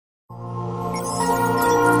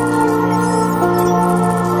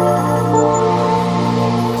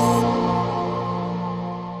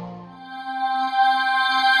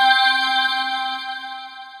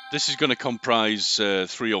This is going to comprise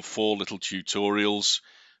 3 or 4 little tutorials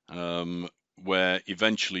where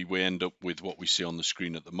eventually we end up with what we see on the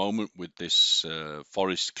screen at the moment, with this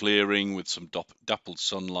forest clearing with some dappled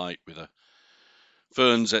sunlight, with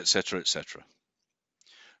ferns, etc., etc.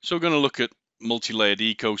 So we're going to look at multi-layered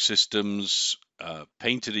ecosystems,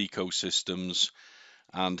 painted ecosystems,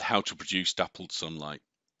 and how to produce dappled sunlight.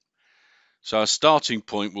 So our starting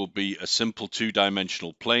point will be a simple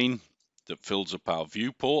 2-dimensional plane that fills up our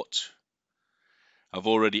viewport. I've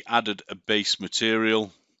already added a base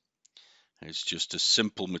material. It's just a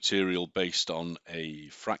simple material based on a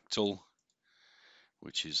fractal,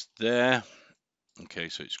 which is there. Okay,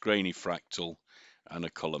 so it's grainy fractal and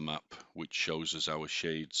a color map, which shows us our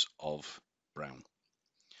shades of brown.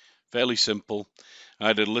 Fairly simple.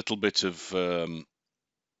 I added a little bit of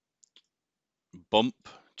bump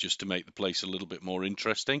just to make the place a little bit more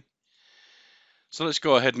interesting. So let's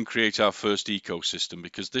go ahead and create our first ecosystem,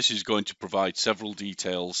 because this is going to provide several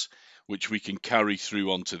details which we can carry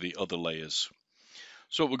through onto the other layers.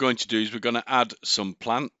 So what we're going to do is we're going to add some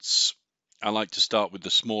plants. I like to start with the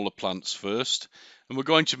smaller plants first, and we're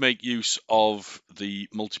going to make use of the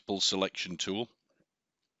multiple selection tool,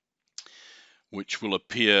 which will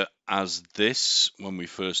appear as this when we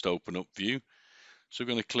first open up View. So we're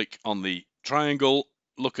going to click on the triangle,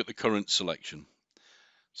 look at the current selection.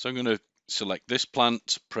 So I'm going to select this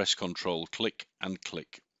plant, press Control, click and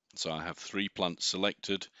click. So I have 3 plants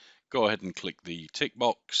selected. Go ahead and click the tick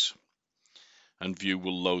box, and View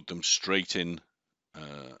will load them straight in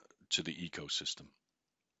to the ecosystem.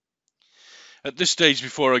 At this stage,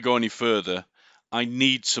 before I go any further, I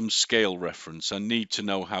need some scale reference. I need to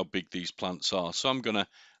know how big these plants are. So I'm going to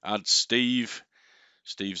add Steve.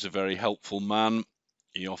 Steve's a very helpful man.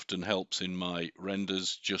 He often helps in my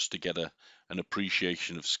renders just to get an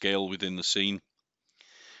appreciation of scale within the scene.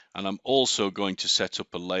 And I'm also going to set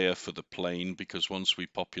up a layer for the plane, because once we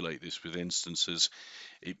populate this with instances,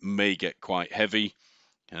 it may get quite heavy,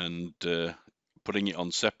 and putting it on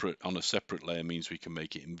a separate layer means we can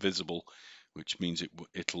make it invisible, which means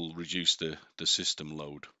it'll reduce the system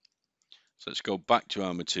load. So let's go back to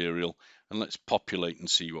our material and let's populate and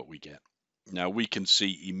see what we get. Now we can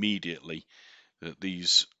see immediately that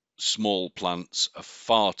these small plants are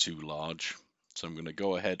far too large. So I'm going to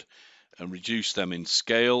go ahead and reduce them in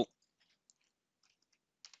scale.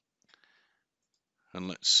 And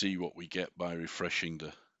let's see what we get by refreshing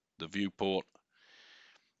the viewport.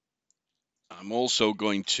 I'm also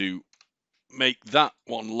going to make that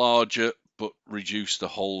one larger, but reduce the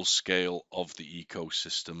whole scale of the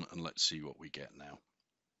ecosystem, and let's see what we get now.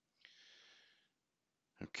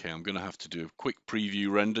 Okay, I'm going to have to do a quick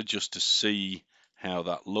preview render just to see how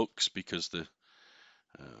that looks, because the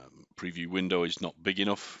preview window is not big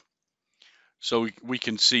enough. So we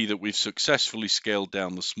can see that we've successfully scaled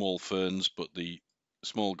down the small ferns, but the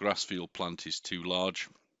small grass field plant is too large.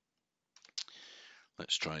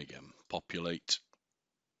 Let's try again. Populate.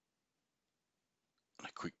 A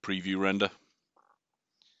quick preview render.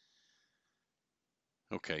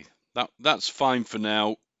 Okay, that's fine for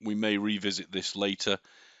now. We may revisit this later,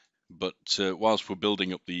 but whilst we're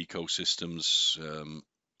building up the ecosystems,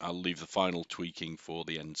 I'll leave the final tweaking for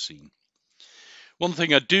the end scene. One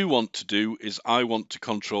thing I do want to do is I want to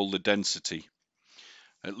control the density,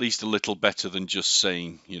 at least a little better than just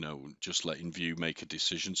saying, just letting View make a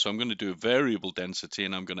decision. So I'm going to do a variable density,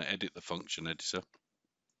 and I'm going to edit the function editor,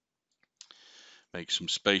 make some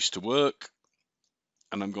space to work,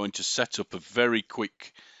 and I'm going to set up a very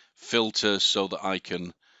quick filter so that I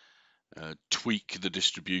can tweak the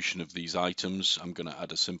distribution of these items. I'm going to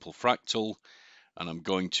add a simple fractal, and I'm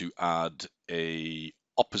going to add a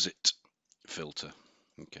opposite filter.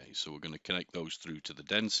 Okay, so we're going to connect those through to the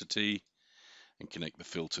density and connect the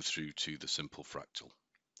filter through to the simple fractal.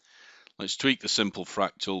 Let's tweak the simple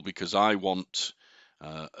fractal because I want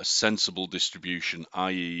a sensible distribution,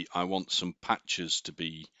 i.e. I want some patches to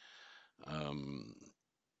be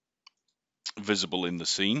visible in the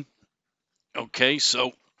scene. Okay,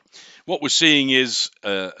 so what we're seeing is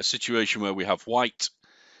a situation where we have white,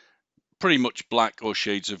 pretty much black or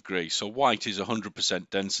shades of grey. So white is 100%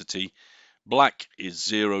 density, black is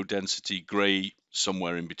 0 density, grey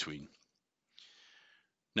somewhere in between.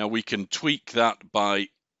 Now we can tweak that by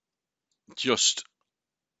just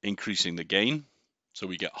increasing the gain, so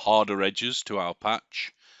we get harder edges to our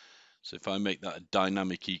patch. So if I make that a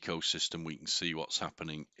dynamic ecosystem, we can see what's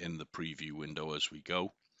happening in the preview window as we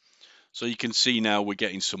go. So you can see now we're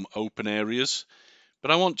getting some open areas,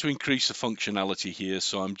 but I want to increase the functionality here,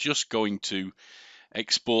 so I'm just going to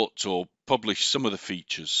export or publish some of the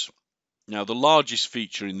features. Now the largest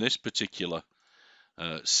feature in this particular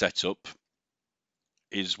setup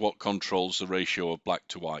is what controls the ratio of black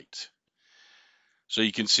to white. So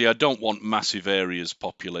you can see I don't want massive areas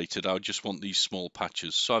populated, I just want these small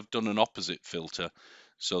patches. So I've done an opposite filter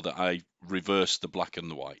so that I reverse the black and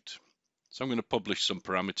the white. So I'm going to publish some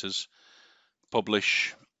parameters,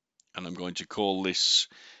 publish, and I'm going to call this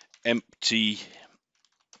empty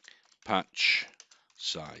patch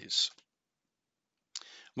size.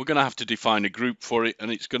 We're going to have to define a group for it, and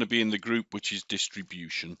it's going to be in the group which is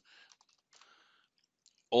distribution.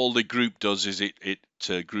 All the group does is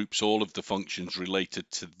it groups all of the functions related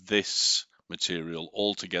to this material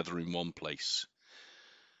all together in one place.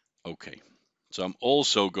 Okay, so I'm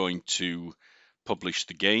also going to publish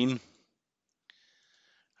the gain,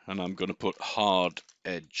 and I'm going to put hard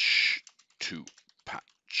edge to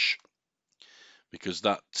patch, because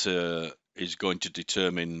that is going to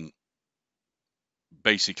determine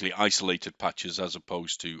basically isolated patches as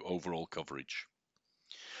opposed to overall coverage.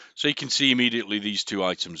 So you can see immediately these two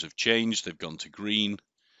items have changed. They've gone to green,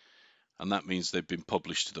 and that means they've been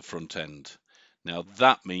published to the front end. Now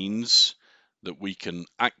that means that we can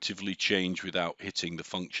actively change without hitting the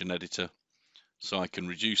function editor. So I can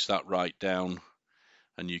reduce that right down,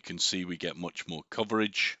 and you can see we get much more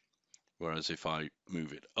coverage. Whereas if I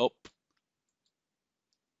move it up,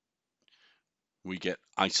 we get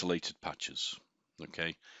isolated patches.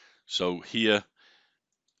 Okay, so here,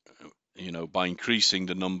 by increasing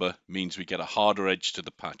the number means we get a harder edge to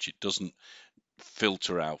the patch. It doesn't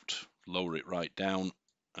filter out. Lower it right down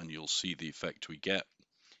and you'll see the effect we get.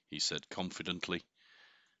 He said confidently.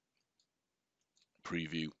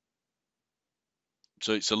 Preview.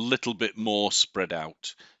 So it's a little bit more spread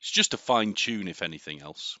out. It's just a fine tune if anything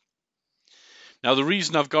else. Now the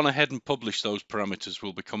reason I've gone ahead and published those parameters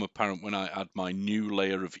will become apparent when I add my new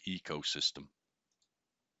layer of EcoSystem.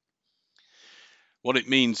 What it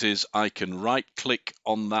means is I can right click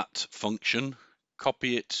on that function,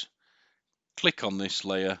 copy it, click on this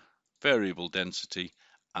layer, variable density,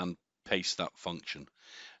 and paste that function.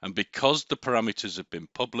 And because the parameters have been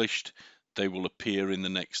published, they will appear in the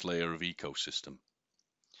next layer of EcoSystem.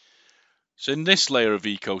 So in this layer of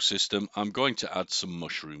EcoSystem, I'm going to add some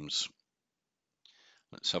mushrooms.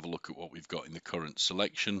 Let's have a look at what we've got in the current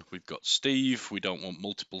selection. We've got Steve. We don't want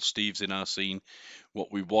multiple Steves in our scene.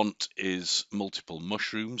 What we want is multiple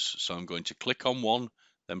mushrooms. So I'm going to click on one,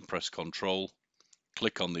 then press Control,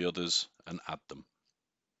 click on the others, and add them.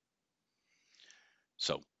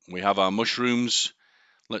 So we have our mushrooms.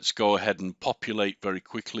 Let's go ahead and populate very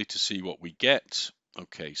quickly to see what we get.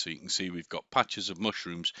 Okay, so you can see we've got patches of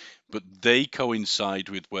mushrooms, but they coincide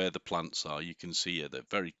with where the plants are. You can see here they're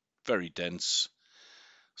very, very dense.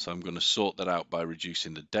 So I'm going to sort that out by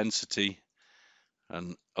reducing the density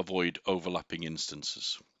and avoid overlapping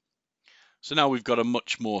instances. So now we've got a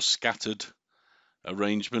much more scattered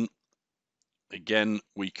arrangement. Again,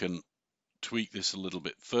 we can tweak this a little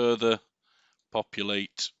bit further,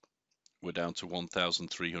 populate. We're down to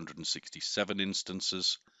 1,367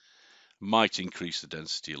 instances. Might increase the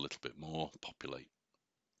density a little bit more, populate.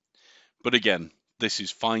 But again, this is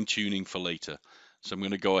fine tuning for later. So I'm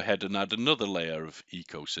going to go ahead and add another layer of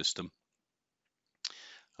EcoSystem.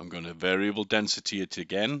 I'm going to variable density it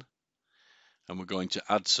again, and we're going to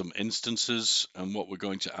add some instances, and what we're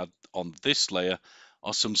going to add on this layer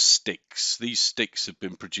are some sticks. These sticks have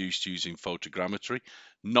been produced using photogrammetry,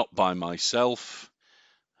 not by myself.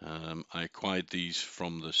 I acquired these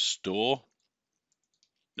from the store.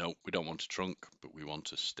 No, we don't want a trunk, but we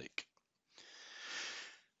want a stick.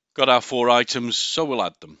 Got our 4 items, so we'll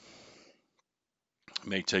add them. It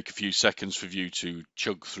may take a few seconds for you to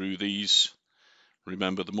chug through these.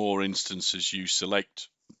 Remember, the more instances you select,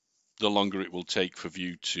 the longer it will take for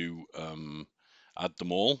you to add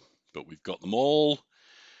them all. But we've got them all.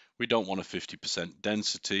 We don't want a 50%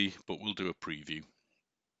 density, but we'll do a preview.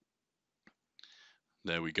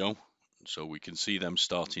 There we go. So we can see them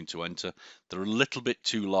starting to enter. They're a little bit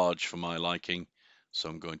too large for my liking, so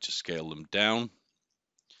I'm going to scale them down.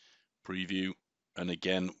 Preview, and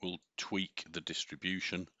again we'll tweak the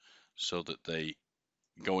distribution so that they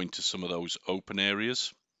go into some of those open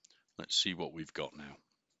areas. Let's see what we've got now.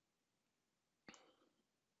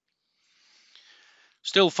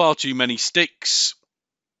 Still far too many sticks,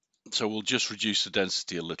 so we'll just reduce the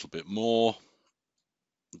density a little bit more.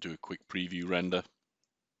 Do a quick preview render.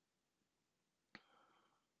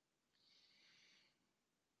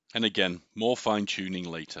 And again, more fine tuning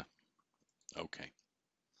later. Okay.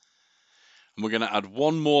 And we're going to add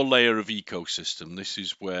one more layer of EcoSystem. This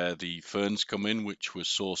is where the ferns come in, which were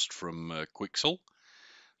sourced from Quixel.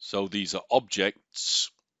 So these are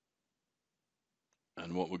objects.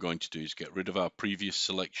 And what we're going to do is get rid of our previous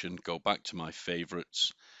selection, go back to my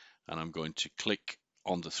favorites, and I'm going to click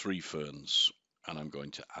on the 3 ferns, and I'm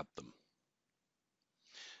going to add them.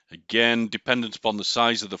 Again, dependent upon the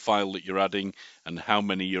size of the file that you're adding and how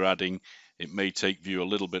many you're adding, it may take VUE a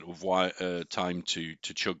little bit of time to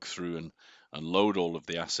chug through and load all of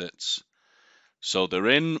the assets. So they're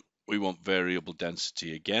in. We want variable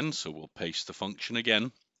density again, so we'll paste the function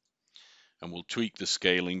again, and we'll tweak the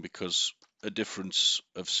scaling because a difference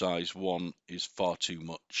of size 1 is far too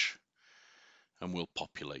much, and we'll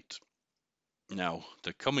populate. Now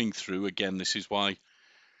they're coming through again. This is why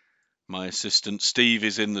my assistant Steve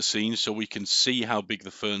is in the scene, so we can see how big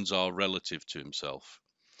the ferns are relative to himself.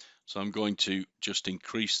 So I'm going to just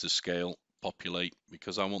increase the scale, populate,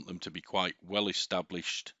 because I want them to be quite well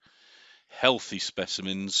established, healthy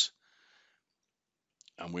specimens.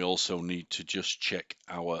 And we also need to just check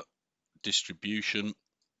our distribution.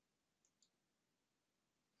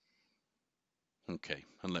 Okay,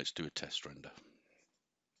 and let's do a test render.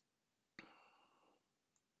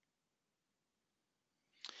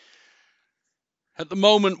 At the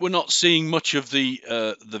moment, we're not seeing much of the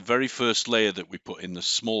very first layer that we put in, the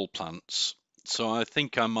small plants. So I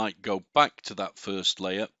think I might go back to that first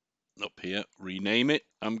layer up here, rename it.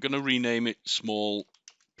 I'm going to rename it small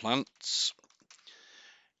plants.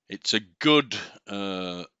 It's a good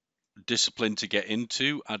discipline to get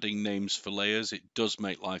into, adding names for layers. It does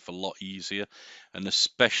make life a lot easier, and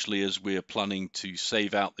especially as we're planning to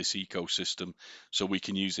save out this ecosystem so we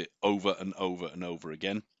can use it over and over and over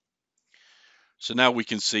again. So now we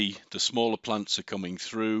can see the smaller plants are coming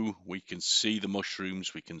through, we can see the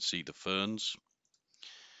mushrooms, we can see the ferns.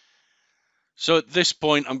 So at this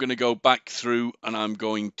point, I'm going to go back through and I'm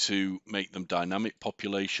going to make them dynamic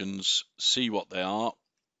populations, see what they are,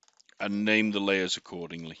 and name the layers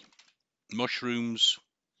accordingly. Mushrooms.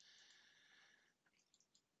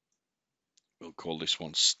 We'll call this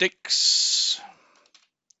one sticks.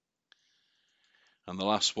 And the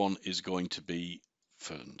last one is going to be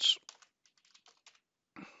ferns.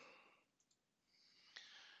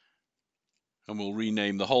 And we'll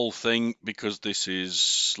rename the whole thing because this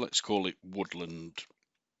is, let's call it Woodland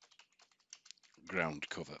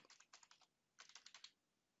Groundcover.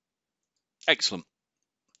 Excellent.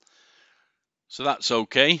 So that's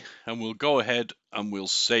okay, and we'll go ahead and we'll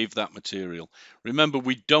save that material. Remember,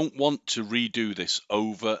 we don't want to redo this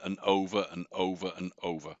over and over and over and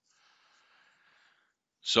over.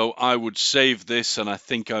 So I would save this, and I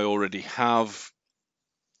think I already have.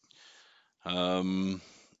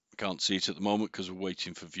 Can't see it at the moment because we're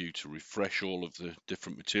waiting for VUE to refresh all of the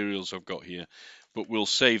different materials I've got here, but we'll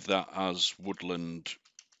save that as Woodland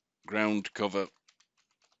Groundcover.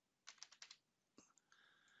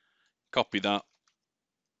 Copy that,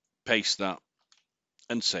 paste that,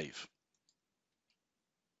 and save.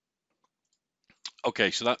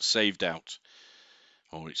 Okay, so that's saved out.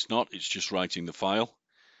 Or it's not, it's just writing the file.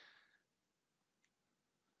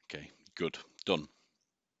 Okay, good, done.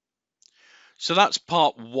 So that's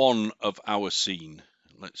part 1 of our scene.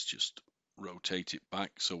 Let's just rotate it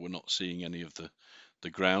back so we're not seeing any of the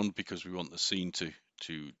ground because we want the scene to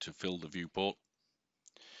fill the viewport.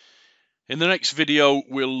 In the next video,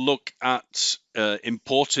 we'll look at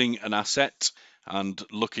importing an asset and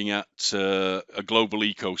looking at a global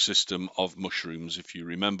ecosystem of mushrooms. If you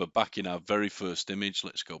remember back in our very first image,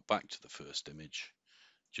 let's go back to the first image,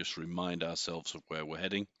 just remind ourselves of where we're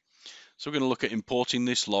heading. So we're going to look at importing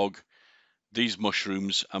this log, these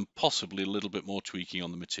mushrooms, and possibly a little bit more tweaking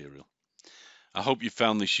on the material. I hope you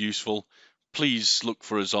found this useful. Please look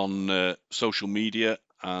for us on social media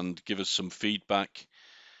and give us some feedback.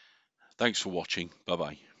 Thanks for watching.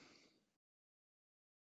 Bye-bye.